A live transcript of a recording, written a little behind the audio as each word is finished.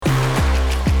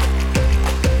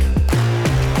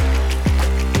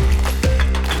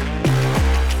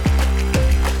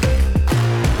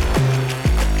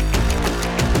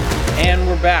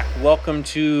welcome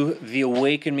to the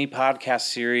Awaken Me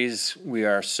podcast series. We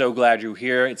are so glad you're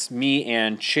here. It's me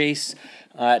and Chase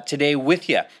today with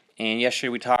you. And yesterday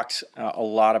we talked a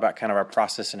lot about kind of our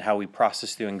process and how we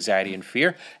process through anxiety and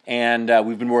fear. And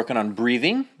we've been working on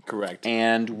breathing. Correct.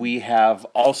 And we have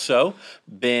also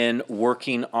been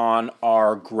working on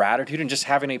our gratitude and just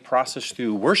having a process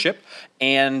through worship.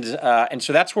 And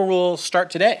so that's where we'll start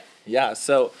today. Yeah,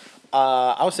 so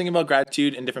I was thinking about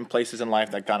gratitude in different places in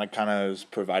life that kind of is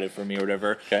provided for me or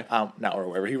whatever. Okay. Not or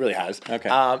whatever, he really has. Okay.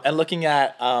 And looking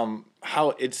at how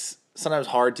it's sometimes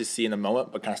hard to see in the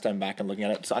moment, but kind of stepping back and looking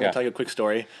at it. So I'm going to tell you a quick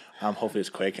story. Hopefully it's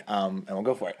quick, and we'll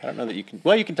go for it. I don't know that you can.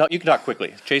 Well, you can talk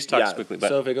quickly. Chase talks quickly, but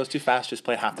so if it goes too fast, just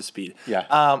play half the speed. Yeah.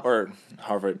 Or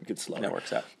however it gets slower. that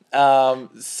works out.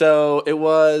 So it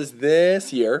was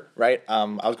this year, right? I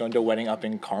was going to a wedding up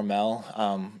in Carmel,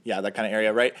 that kind of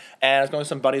area, right? And I was going with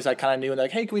some buddies I kind of knew, and they're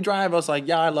like, hey, can we drive? I was like,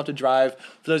 yeah, I'd love to drive.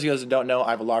 For those of you guys who don't know, I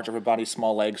have a large upper body,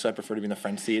 small legs, so I prefer to be in the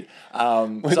front seat. So I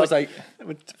was like,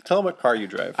 tell them what car you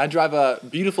drive. I drive a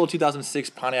beautiful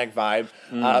 2006 Pontiac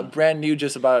Vibe, brand new,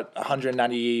 just about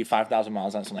 195,000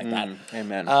 miles on something like that.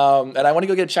 Amen. And I want to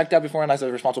go get checked out before, and as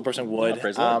a responsible person would.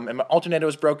 praise the Lord. And my alternator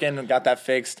was broken, and got that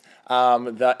fixed.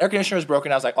 The air conditioner was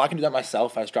broken. I was like, I can do that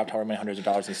myself. I just dropped however many hundreds of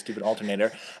dollars in a stupid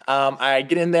alternator. I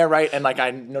get in there, right, and like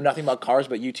I know nothing about cars,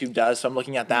 but YouTube does, so I'm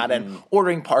looking at that and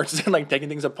ordering parts and like taking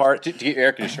things apart. To get your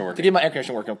air conditioner working. To get my air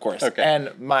conditioner working, of course. Okay.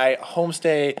 And my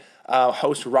homestay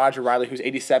host, Roger Riley, who's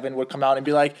 87, would come out and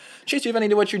be like, Chase, do you have any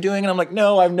idea what you're doing? And I'm like,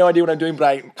 no, I have no idea what I'm doing, but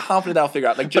I'm confident I'll figure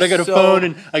out. Like, just but I got a phone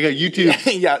and I got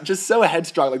YouTube. Yeah, just so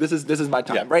headstrong. Like, this is my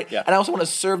time, right? Yeah. And I also want to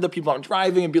serve the people I'm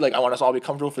driving and be like, I want us all to be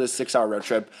comfortable for this 6-hour road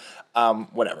trip.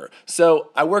 Whatever.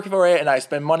 So I work for it and I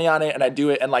spend money on it and I do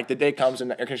it, and like the day comes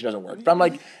and the air conditioner doesn't work. But I'm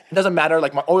like, it doesn't matter.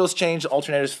 Like, my oil's changed, the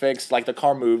alternator's fixed, like the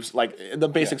car moves, like the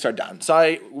basics are done. So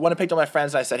I went and picked up my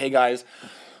friends and I said, hey guys,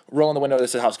 roll in the window,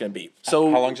 this is how it's going to be.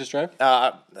 So how long does this drive?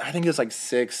 I think it's like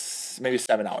 6, maybe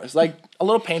 7 hours. Like a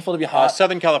little painful to be hot.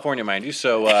 Southern California, mind you.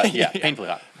 So painfully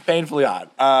hot. Painfully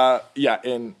hot.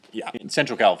 In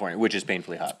Central California, which is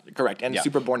painfully hot. Correct. And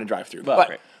super boring to drive through. Well, but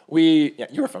great.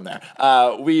 you were from there.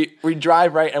 We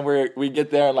drive, right, and we get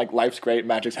there and like life's great,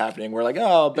 magic's happening. We're like,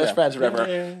 oh, best friends, whatever.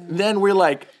 Yeah. Then we're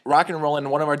like rock and rolling,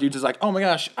 and one of our dudes is like, oh my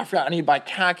gosh, I forgot, I need to buy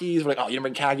khakis. We're like, oh, you didn't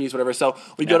bring khakis, whatever. So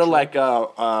we go to like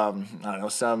I don't know,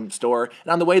 some store,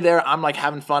 and on the way there, I'm like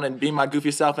having fun and being my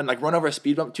goofy self and like run over a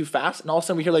speed bump too fast, and all of a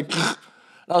sudden we hear like, and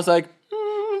I was like,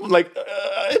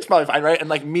 it's probably fine, right? And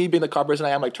like me being the car person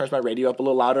I am, like turns my radio up a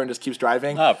little louder and just keeps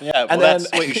driving. Oh, yeah. And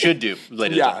that's what you should do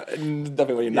later. Yeah,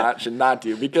 definitely what you should not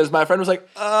do, because my friend was like,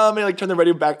 may like turn the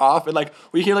radio back off, and like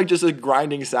we hear like just a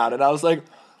grinding sound, and I was like,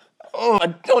 oh, I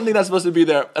don't think that's supposed to be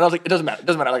there. And I was like, it doesn't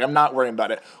matter. Like, I'm not worrying about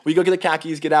it. We go get the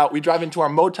khakis, get out. We drive into our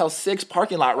Motel 6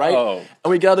 parking lot, right? Oh.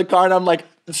 And we get out of the car, and I'm like,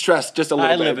 stressed just a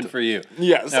little bit. living for you.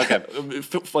 Yes. Okay.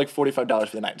 For like $45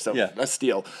 for the night. So yeah. a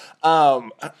steal.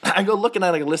 I go look and I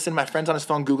like listen. My friend's on his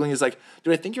phone Googling. He's like,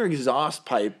 dude, I think your exhaust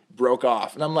pipe broke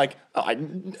off. And I'm like, I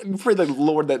pray the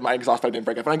Lord that my exhaust pipe didn't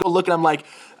break off. And I go look and I'm like,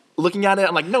 looking at it,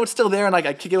 I'm like, no, it's still there. And like,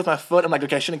 I kick it with my foot. I'm like,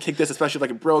 okay, I shouldn't kick this, especially if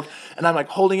like it broke. And I'm like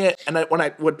holding it. And when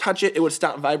I would touch it, it would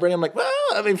stop vibrating. I'm like, well,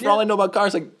 I mean, for all I know about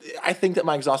cars, like, I think that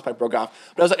my exhaust pipe broke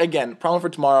off. But I was like, again, problem for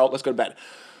tomorrow. Let's go to bed.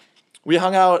 We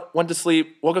hung out, went to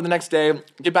sleep, woke up the next day,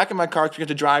 get back in my car because we had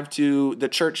to drive to the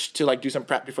church to like do some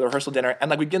prep before the rehearsal dinner.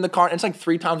 And like we get in the car and it's like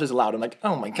 3 times as loud. I'm like,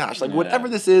 oh my gosh, like whatever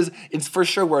this is, it's for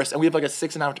sure worse. And we have like a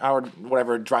 6.5 hour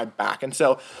whatever drive back. And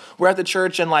so we're at the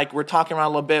church and like we're talking around a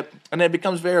little bit, and it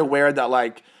becomes very aware that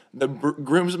like the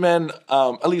groomsmen,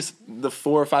 at least the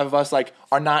 4 or 5 of us, like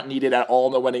are not needed at all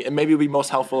in the wedding. And maybe it would be most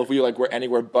helpful if we like were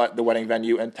anywhere but the wedding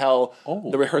venue until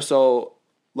the rehearsal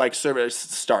like service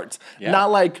starts. Yeah. Not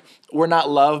like we're not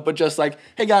loved, but just like,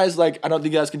 hey guys, like I don't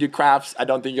think you guys can do crafts. I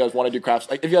don't think you guys want to do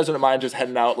crafts. Like if you guys don't mind just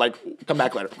heading out, like come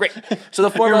back later. Great. So the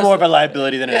 4 of us, you're more of a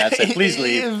liability than an asset. Please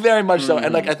leave. Very much so.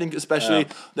 And like I think especially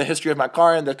the history of my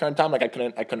car and the current time, like I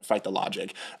couldn't fight the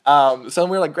logic. So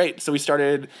we were like, great. So we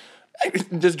started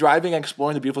just driving and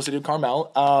exploring the beautiful city of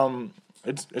Carmel.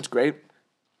 It's great.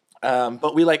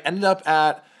 But we like ended up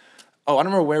at I don't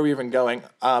remember where we were even going,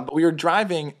 but we were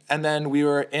driving, and then we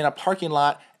were in a parking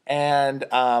lot, and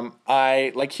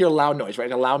I like hear a loud noise,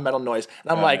 right? A loud metal noise.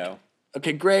 And I'm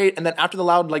okay, great. And then after the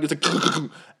loud, like, it's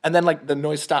like, and then like the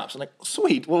noise stops. I'm like,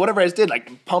 sweet. Well, whatever I just did,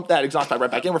 like pump that exhaust pipe right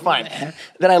back in, we're fine.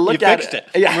 Then I looked at fixed it.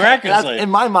 Yeah, miraculously. In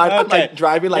my mind, I'm like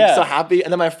driving, like so happy.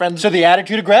 And then my friends. So the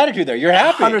attitude of gratitude there, you're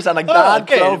happy. 100%, like God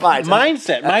provides.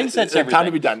 Mindset's everything. Time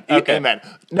to be done. Okay. Amen.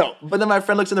 No, but then my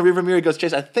friend looks in the rearview mirror, he goes,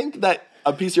 Chase, I think that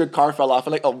a piece of your car fell off.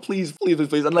 I'm like, oh, please, please, please,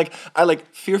 please. And like, I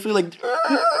like fearfully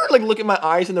like look at my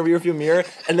eyes in the rearview mirror,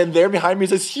 and then there behind me is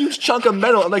this huge chunk of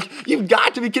metal. I'm like, you've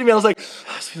got to be kidding me. I was like,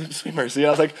 oh, sweet mercy. And I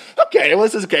was like, okay, well,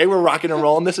 this is okay. We're rocking and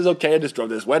rolling. This is okay. I just drove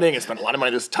to this wedding and spent a lot of money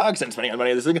on this tux and spending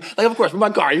money on this thing. Like, of course, with my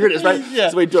car, here it is, right? Yeah.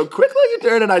 So we do a quick like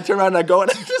turn, and I turn around and I go,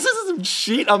 and this is a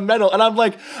sheet of metal, and I'm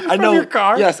like, I know your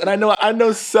car? Yes, and I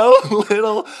know so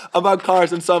little about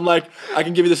cars, and so I'm like, I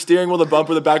can give you the steering wheel, the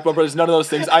bumper, the back bumper. There's none of those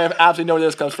things. I have absolutely no idea where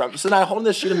this comes from. So then I hold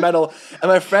this sheet of metal,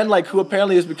 and my friend, like, who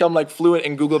apparently has become like fluent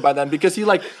in Google by then, because he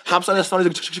like hops on his phone, he's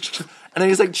like, and then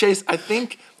he's like, Chase, I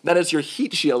think that is your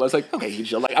heat shield. I was like, okay, heat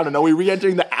shield. Like, I don't know, we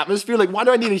re-entering the atmosphere. Like, why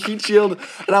do I need a heat shield?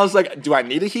 And I was like, do I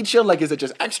need a heat shield? Like, is it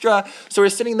just extra? So we're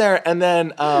sitting there, and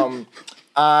then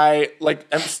I like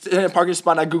am in a parking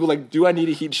spot, and I Google like, do I need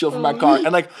a heat shield for my car?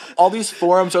 And like all these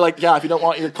forums are like, yeah, if you don't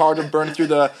want your car to burn through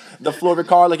the floor of your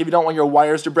car, like if you don't want your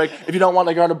wires to break, if you don't want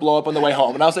like your car to blow up on the way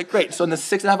home. And I was like, great. So in the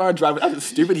 6.5 hour drive without the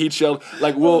stupid heat shield,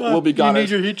 like we'll be gone. You need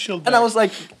your heat shield back. And I was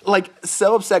like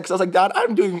so upset because I was like, Dad,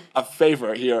 I'm doing a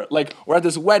favor here. Like we're at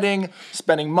this wedding,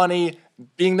 spending money,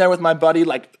 being there with my buddy,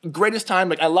 like greatest time.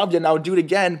 Like I loved it, and I would do it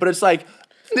again. But it's like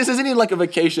this isn't even like a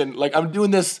vacation. Like I'm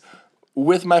doing this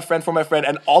with my friend, for my friend,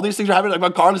 and all these things are happening. Like my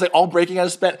car was like all breaking. I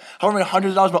just spent however many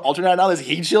hundreds of dollars on my alternator. Now this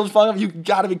heat shield's falling off. You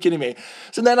gotta be kidding me.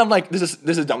 So then I'm like, this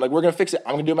is dumb. Like we're gonna fix it.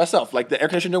 I'm gonna do it myself. Like the air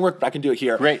conditioner didn't work, but I can do it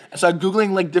here. Great. And so I'm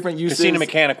Googling like different uses. Casino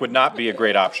mechanic would not be a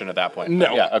great option at that point.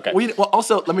 No. Yeah, okay. Well,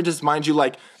 also, let me just mind you,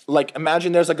 like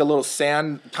imagine there's like a little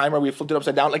sand timer. We flipped it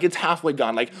upside down. Like it's halfway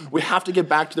gone. Like we have to get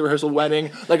back to the rehearsal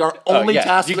wedding. Like our only yeah.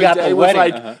 task You for the got day the was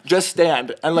wedding. like just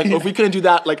stand. And like if we couldn't do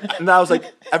that, like and I was like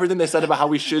everything they said about how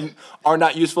we are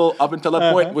not useful up until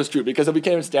that point was true, because if we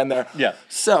can't even stand there. Yeah.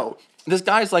 So this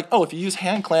guy's like, oh, if you use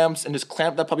hand clamps and just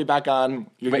clamp that puppy back on,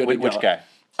 you're good to go. Which guy?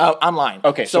 Online.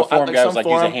 Okay, so forum guy was some like,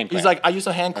 use a hand clamp. He's like, I use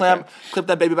a hand clamp, clip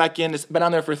that baby back in. It's been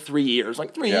on there for 3 years.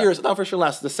 Like 3 years. I thought for sure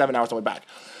lasted the 7 hours on the way back.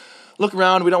 Look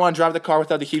around. We don't want to drive the car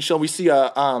without the heat shield. We see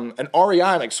an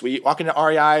REI, like sweet. Walk into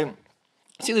REI.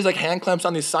 See these like hand clamps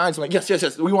on these signs. I'm like,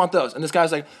 yes, we want those. And this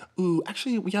guy's like, ooh,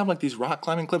 actually, we have like these rock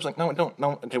climbing clips. Like, no,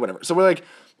 okay, whatever. So we're like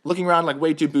looking around, like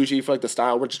way too bougie for like the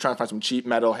style. We're just trying to find some cheap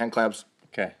metal hand clamps.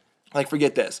 Okay. Like,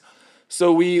 forget this.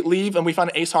 So we leave and we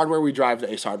find Ace Hardware. We drive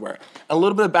to Ace Hardware. A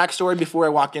little bit of backstory before I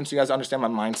walk in, so you guys understand my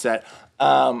mindset.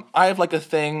 I have like a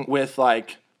thing with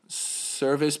like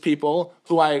service people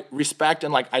who I respect,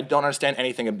 and like I don't understand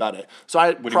anything about it. So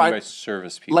I What do you mean by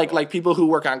service people? like people who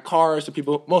work on cars, to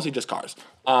people mostly just cars,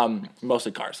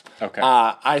 mostly cars. Okay.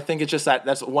 I think it's just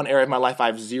that's one area of my life I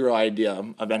have zero idea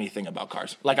of anything about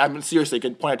cars. Like I'm seriously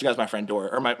could point out to you guys my front door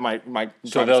or my.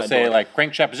 So they'll say door. like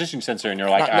crankshaft position sensor, and you're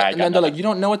like, And then they're like, you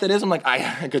don't know what that is? I'm like,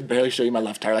 I could barely show you my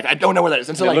left tire. Like I don't know where that is.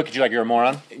 And so they like, look at you like you're a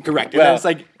moron. correct. And Well, then it's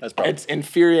like that's probably- it's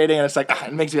infuriating, and it's like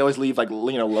it makes me always leave like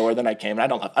lower than I came,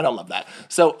 and I don't love that.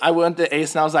 So I went to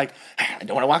Ace, and I was like, I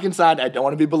don't want to walk inside. I don't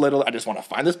want to be belittled. I just want to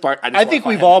find this part. I think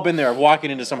we've all been there,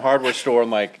 walking into some hardware store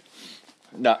and like,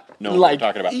 no, what we're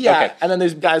talking about. Yeah, Okay. and then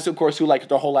there's guys, of course, who like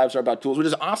their whole lives are about tools, which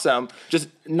is awesome. Just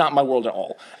not my world at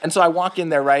all. And so I walk in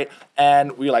there, right,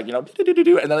 and we like,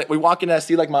 do, and then we walk in and I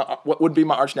see like what would be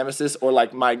my arch nemesis or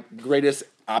like my greatest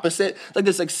opposite, like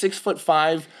this like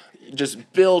 6'5",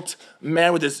 just built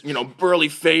man with this burly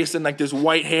face and like this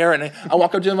white hair, and I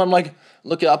walk up to him, I'm like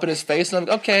looking up in his face, and I'm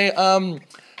like, okay,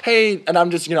 hey, and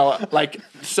I'm just like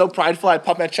so prideful, I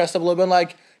pop my chest up a little bit, and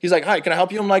like. He's like, hi, can I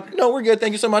help you? I'm like, no, we're good.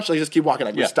 Thank you so much. Like, just keep walking.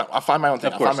 Like, I'll find my own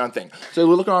thing. So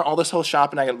we're looking around all this whole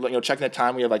shop, and I checking the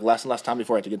time. We have like less and less time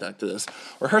before I have to get back to this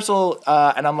rehearsal.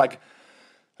 And I'm like,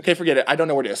 okay, forget it. I don't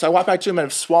know where it is. So I walk back to him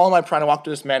and swallow my pride and walk to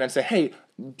this man and say, hey,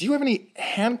 do you have any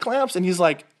hand clamps? And he's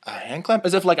like, a hand clamp?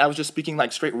 As if like I was just speaking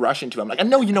like straight Russian to him. Like, I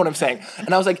know you know what I'm saying.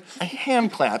 And I was like, a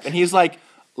hand clamp. And he's like,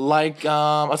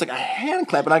 I was like, a hand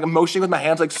clamp, and like I'm motioning with my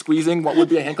hands, like squeezing what would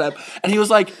be a hand clamp. And he was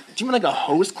like, do you mean like a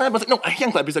hose clamp? I was like, no, a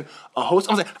hand clamp. He's like, a hose.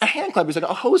 I was like, a hand clamp. He's like,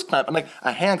 a hose clamp. I'm like,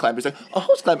 a hand clamp. He's like, a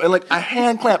hose clamp. And like, a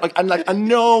hand clamp. Like, I'm like, I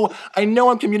know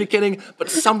I'm communicating,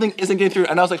 but something isn't getting through.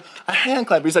 And I was like, a hand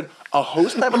clamp. He's like, a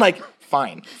hose clamp. I'm like,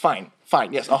 fine.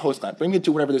 Yes, a hose clamp. Bring me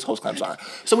to whatever these hose clamps are.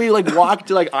 So we like walk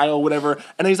to like aisle, whatever. And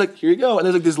then he's like, here you go. And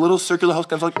there's like these little circular hose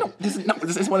clamps. I'm like, no,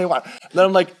 this is what I want. And then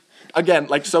I'm like, again,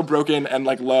 like so broken and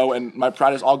like low, and my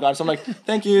pride is all gone. So I'm like,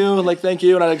 thank you,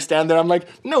 and I like stand there. I'm like,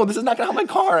 no, this is not gonna help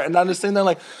my car. And I'm just sitting there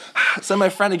like, so my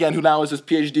friend again, who now is his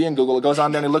PhD in Google, goes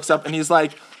on there and he looks up and he's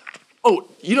like, oh,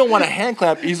 you don't want a hand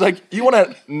clamp. He's like, you want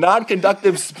a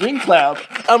non-conductive spring clamp.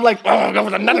 I'm like, oh, go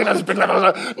with a non-conductive spring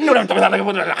clamp. No,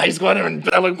 high school. I'm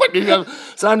like, what?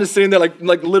 So I'm just sitting there like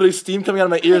literally steam coming out of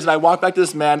my ears, and I walk back to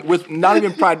this man with not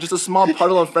even pride, just a small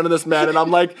puddle in front of this man, and I'm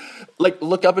like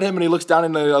look up at him, and he looks down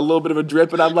in a little bit of a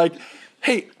drip, and I'm like,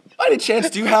 hey, by any chance,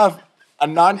 do you have a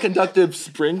non-conductive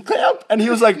spring clamp? And he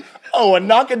was like, oh, a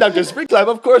non-conductive spring clamp?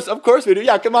 Of course we do.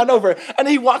 Yeah, come on over. And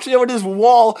he walks me over to this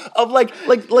wall of like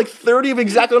 30 of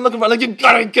exactly what I'm looking for. Like, you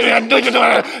gotta get it. I knew you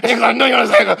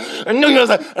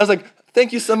were I was like,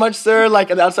 thank you so much, sir.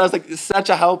 Like, and outside I was like, such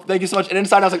a help. Thank you so much. And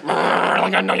inside I was like,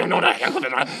 I know you know what a hand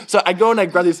clamp is. So I go and I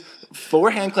grab these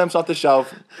 4 hand clamps off the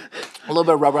shelf, a little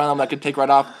bit of rubber on them that I could take right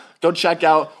off. Go check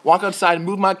out, walk outside,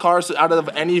 move my car so out of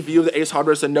any view of the Ace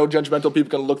Hardware so no judgmental people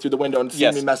can look through the window and see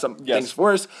me mess up things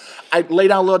worse. I lay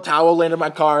down a little towel, landed my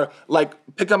car, like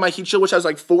picked up my heat shield, which has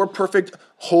like 4 perfect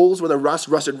holes where the rust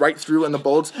rusted right through in the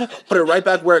bolts, put it right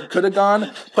back where it could have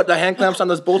gone, put the hand clamps on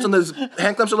those bolts, and those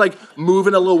hand clamps are like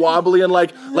moving a little wobbly and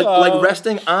like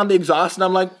resting on the exhaust, and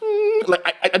I'm like,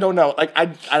 I don't know. Like, I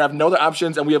have no other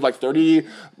options, and we have like 30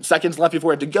 seconds left before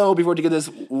we have to go, before we get this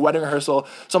wedding rehearsal.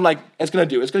 So I'm like, it's going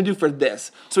to do for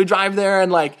this. So we drive there,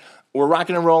 and like, we're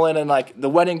rocking and rolling, and like, the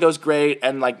wedding goes great,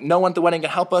 and like, no one at the wedding can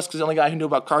help us because the only guy who knew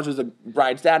about cars was the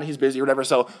bride's dad, and he's busy or whatever,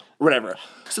 so whatever.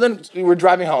 So then we're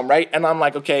driving home, right? And I'm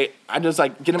like, okay, I just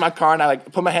like get in my car, and I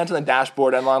like put my hands on the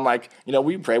dashboard, and I'm like,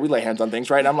 we pray, we lay hands on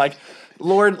things, right? And I'm like,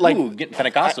 Lord, like... Ooh, getting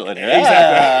Pentecostal in here.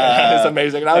 Exactly. It's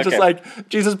amazing. And I was just like,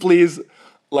 Jesus, please,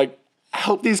 like,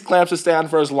 help these clamps to stay on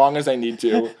for as long as I need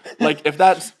to. Like, if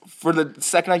that's for the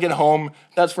second I get home,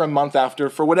 that's for a month after,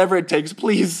 for whatever it takes,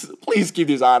 please keep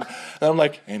these on. And I'm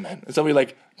like, amen. And so we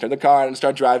like turn the car on and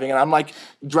start driving, and I'm like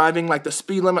driving like the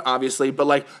speed limit, obviously, but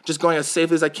like just going as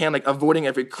safely as I can, like avoiding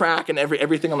every crack and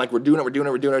everything. I'm like, we're doing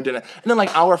it. And then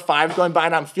like hour 5 going by,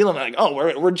 and I'm feeling like, oh,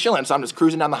 we're chilling. So I'm just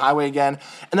cruising down the highway again,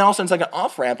 and then all of a sudden it's like an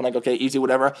off ramp. I'm like, okay, easy,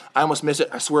 whatever. I almost miss it.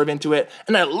 I swerve into it,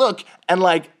 and I look, and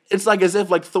like it's like as if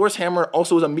like Thor's hammer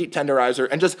also was a meat tenderizer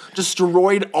and just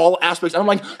destroyed all aspects. And I'm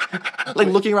like, like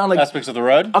looking around, like aspects of the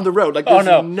road. On the road, like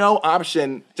there's no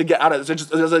option to get out of it. So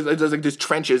just there's like these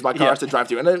trenches my car has to drive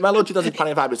through. And then my little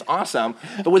 2025 is awesome,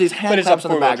 but with these hand clamps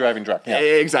on the back, driving truck. Yeah.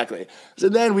 Exactly. So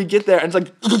then we get there, and it's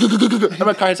like, and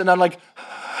my car hits, and I'm like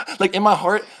in my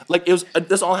heart, like it was.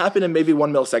 This all happened in maybe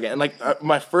 1 millisecond, and like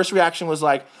my first reaction was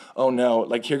like, oh no,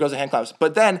 like here goes the hand clamps.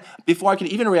 But then before I could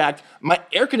even react, my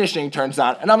air conditioning turns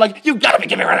on, and I'm like, you gotta be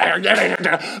giving me air.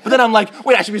 But then I'm like,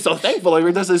 wait, I should be so thankful.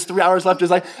 Like, there's 3 hours left.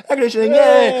 It's like air conditioning,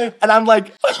 yay! And I'm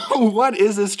like, what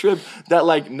is this trip that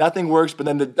like nothing works, but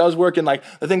then it does work, and like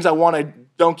the things I want I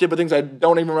don't get, but things I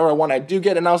don't even remember I want I do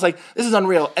get. And I was like, this is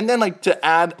unreal. And then like to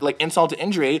add like insult to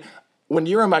injury, when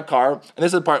you're in my car, and this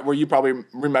is the part where you probably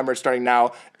remember starting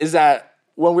now, is that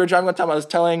when we were driving one time, I was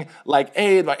telling, like,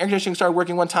 hey, my air conditioning started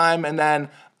working one time, and then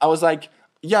I was like,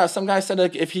 yeah, some guy said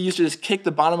like if he used to just kick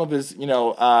the bottom of his,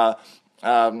 little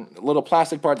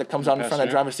plastic part that comes out in front of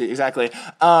the driver's seat, exactly.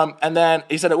 And then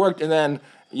he said it worked, and then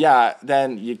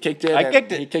then you kicked it.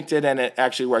 You kicked it, and it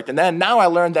actually worked. And then now I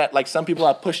learned that like some people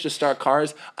have push to start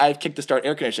cars, I have kick to start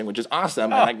air conditioning, which is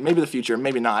awesome. And like maybe the future,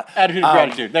 maybe not. Attitude of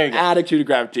gratitude. There you go. Attitude of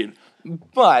gratitude.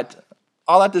 But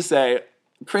all that to say,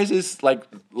 craziest how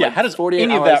does 48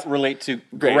 any hours, of that relate to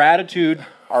gratitude,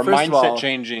 our First mindset all,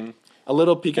 changing? A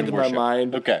little peek into my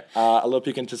mind. Okay. A little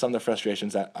peek into some of the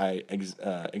frustrations that I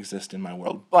exist in my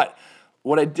world. But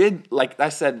what I did, like I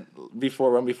said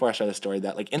before I shared the story,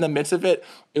 that like in the midst of it,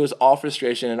 it was all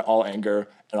frustration and all anger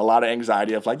and a lot of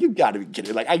anxiety of like, you got to be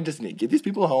kidding. Like, I just need to get these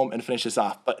people home and finish this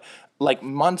off. But like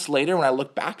months later, when I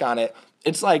look back on it,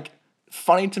 it's like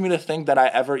funny to me to think that I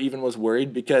ever even was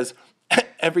worried, because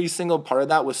every single part of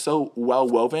that was so well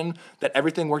woven that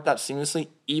everything worked out seamlessly,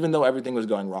 even though everything was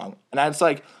going wrong. And I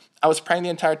was praying the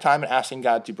entire time and asking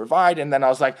God to provide, and then I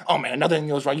was like, oh man, another thing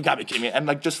goes wrong, you gotta be kidding me. And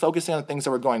like just focusing on the things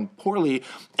that were going poorly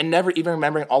and never even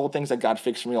remembering all the things that God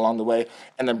fixed for me along the way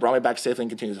and then brought me back safely and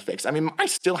continues to fix. I mean, I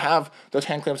still have those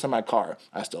hand clamps on my car.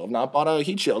 I still have not bought a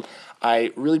heat shield.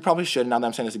 I really probably should. Now that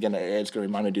I'm saying this again, it's gonna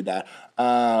remind me to do that.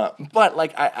 But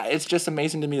like, it's just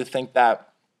amazing to me to think that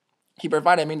He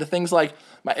provided. I mean, the things like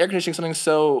my air conditioning, something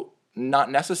so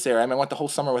not necessary. I mean, I went the whole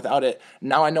summer without it.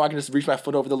 Now I know I can just reach my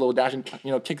foot over the little dash and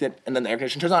kick it, and then the air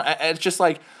conditioner turns on. It's just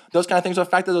like those kind of things. The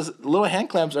fact that those little hand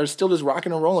clamps are still just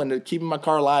rocking and rolling to keeping my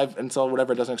car alive until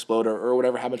whatever doesn't explode or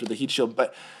whatever happens with the heat shield.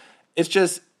 But it's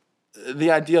just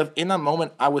the idea of in that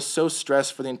moment I was so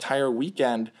stressed for the entire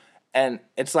weekend, and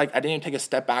it's like I didn't even take a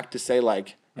step back to say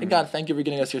like, hey God, thank you for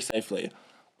getting us here safely.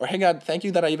 Or, hey, God, thank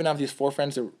you that I even have these 4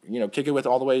 friends to, kick it with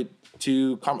all the way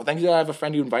to Carmel. Thank you that I have a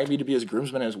friend who invited me to be his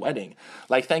groomsman at his wedding.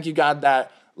 Like, thank you, God,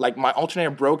 that, like, my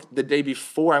alternator broke the day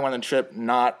before I went on the trip,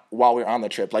 not while we were on the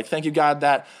trip. Like, thank you, God,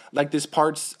 that, like, this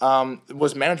parts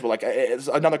was manageable. Like, it's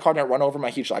another car didn't run over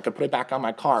my heat shield. I could put it back on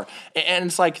my car. And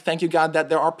it's like, thank you, God, that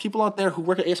there are people out there who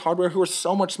work at Ace Hardware who are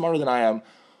so much smarter than I am,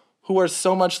 who are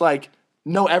so much, like,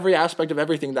 know every aspect of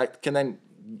everything that can then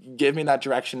give me that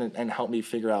direction and help me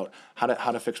figure out how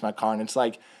to fix my car. And it's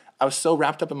like, I was so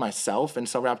wrapped up in myself and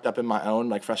so wrapped up in my own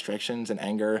like frustrations and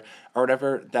anger or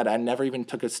whatever that I never even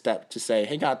took a step to say,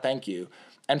 hey, God, thank you.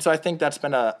 And so I think that's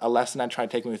been a lesson I try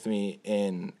taking with me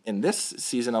in this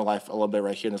season of life a little bit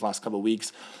right here in this last couple of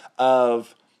weeks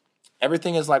of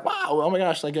everything is like, wow, oh my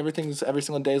gosh, like every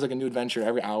single day is like a new adventure.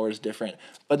 Every hour is different.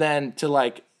 But then to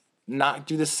like not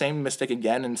do the same mistake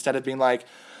again, instead of being like,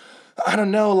 I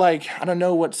don't know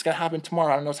what's going to happen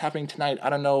tomorrow. I don't know what's happening tonight. I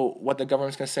don't know what the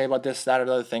government's going to say about this, that, or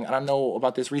the other thing. I don't know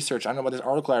about this research. I don't know about this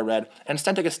article I read. And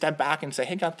instead take a step back and say,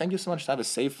 hey, God, thank you so much to have a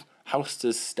safe house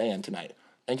to stay in tonight.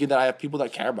 Thank you that I have people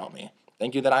that care about me.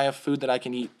 Thank you that I have food that I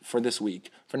can eat for this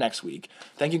week, for next week.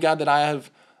 Thank you, God, that I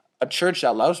have a church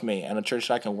that loves me and a church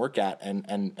that I can work at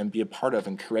and be a part of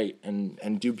and create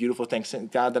and do beautiful things.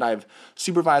 Thank God that I have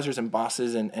supervisors and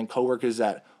bosses and coworkers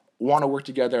that want to work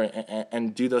together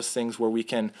and do those things where we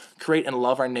can create and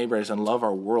love our neighbors and love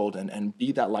our world and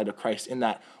be that light of Christ in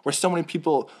that where so many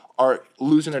people are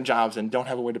losing their jobs and don't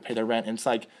have a way to pay their rent. And it's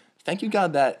like, thank you,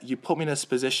 God, that you put me in this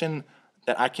position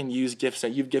that I can use gifts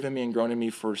that you've given me and grown in me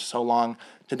for so long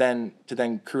to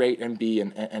then create and be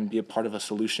a part of a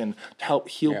solution to help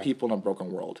heal people in a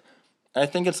broken world. And I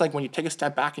think it's like when you take a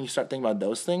step back and you start thinking about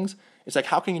those things, it's like,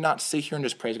 how can you not sit here and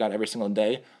just praise God every single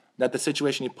day that the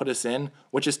situation he put us in,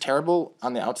 which is terrible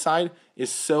on the outside,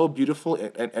 is so beautiful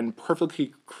and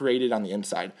perfectly created on the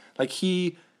inside. Like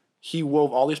he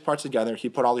wove all these parts together. He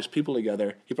put all these people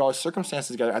together. He put all these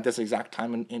circumstances together at this exact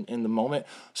time in the moment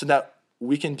so that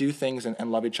we can do things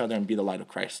and love each other and be the light of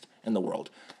Christ in the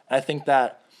world. And I think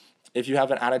that if you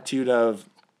have an attitude of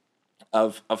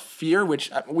fear, which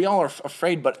we all are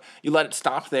afraid, but you let it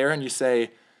stop there and you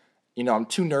say, I'm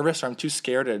too nervous or I'm too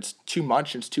scared, or it's too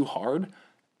much, it's too hard,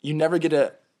 you never get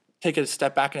to take a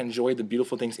step back and enjoy the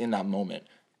beautiful things in that moment.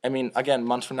 I mean, again,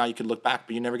 months from now you could look back,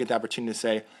 but you never get the opportunity to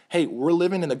say, hey, we're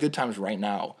living in the good times right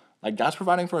now. Like God's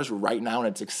providing for us right now, and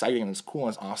it's exciting and it's cool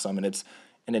and it's awesome and it's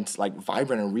like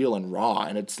vibrant and real and raw,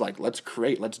 and it's like, let's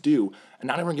create, let's do, and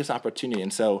not everyone gets the opportunity.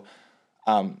 And so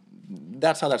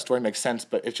that's how that story makes sense,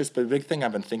 but it's just the big thing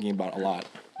I've been thinking about a lot.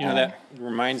 That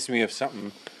reminds me of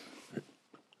something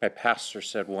my pastor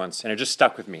said once, and it just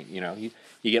stuck with me. You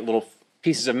get little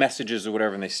pieces of messages or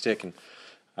whatever, and they stick. And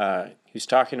he was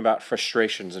talking about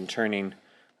frustrations and turning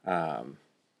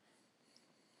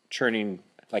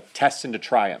like tests into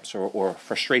triumphs or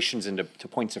frustrations into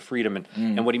points of freedom.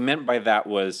 And what he meant by that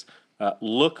was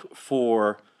look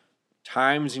for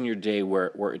times in your day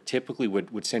where it typically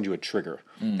would send you a trigger.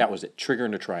 That was it, trigger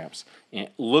into triumphs. And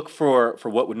look for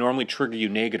what would normally trigger you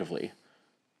negatively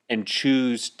and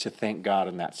choose to thank God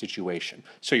in that situation.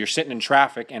 So you're sitting in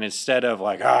traffic, and instead of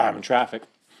like, I'm in traffic,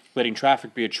 letting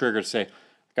traffic be a trigger to say,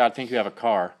 God, thank you have a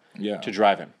car to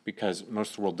drive in, because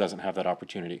most of the world doesn't have that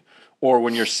opportunity. Or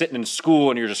when you're sitting in school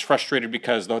and you're just frustrated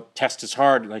because the test is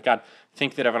hard, like, God,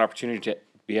 thank that I have an opportunity to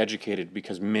be educated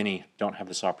because many don't have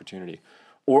this opportunity.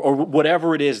 Or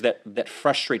whatever it is that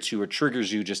frustrates you or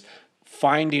triggers you, just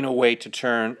finding a way to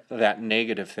turn that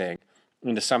negative thing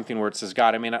into something where it says,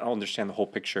 God, I may not understand the whole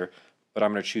picture, but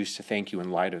I'm going to choose to thank you in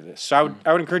light of this. So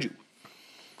I would encourage you.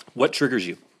 What triggers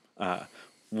you?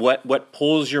 What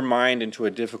pulls your mind into a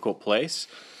difficult place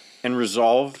and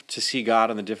resolve to see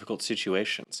God in the difficult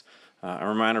situations? A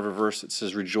reminder of a verse that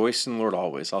says, rejoice in the Lord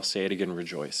always. I'll say it again,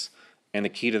 rejoice. And the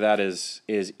key to that is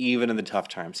even in the tough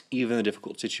times, even in the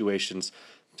difficult situations,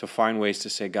 to find ways to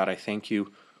say, God, I thank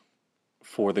you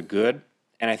for the good,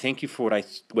 and I thank you for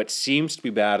what seems to be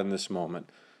bad in this moment,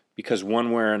 because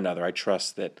one way or another, I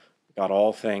trust that, God,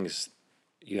 all things,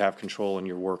 you have control and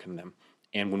you're working them.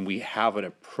 And when we have an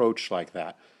approach like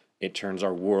that, it turns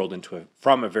our world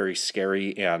from a very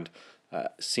scary and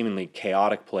seemingly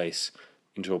chaotic place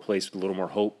into a place with a little more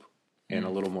hope and a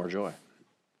little more joy.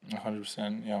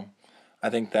 100%, yeah. I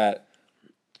think that,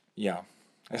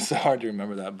 it's so hard to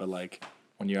remember that, but like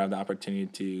when you have the opportunity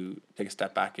to take a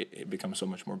step back, it becomes so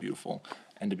much more beautiful.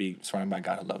 And to be surrounded by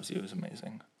God who loves you is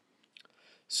amazing.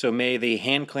 So may the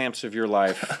hand clamps of your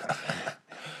life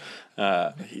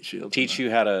teach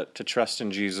you how to trust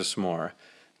in Jesus more.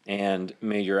 And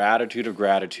may your attitude of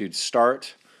gratitude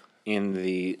start in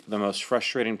the most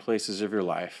frustrating places of your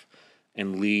life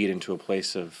and lead into a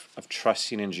place of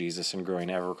trusting in Jesus and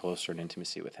growing ever closer in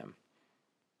intimacy with him.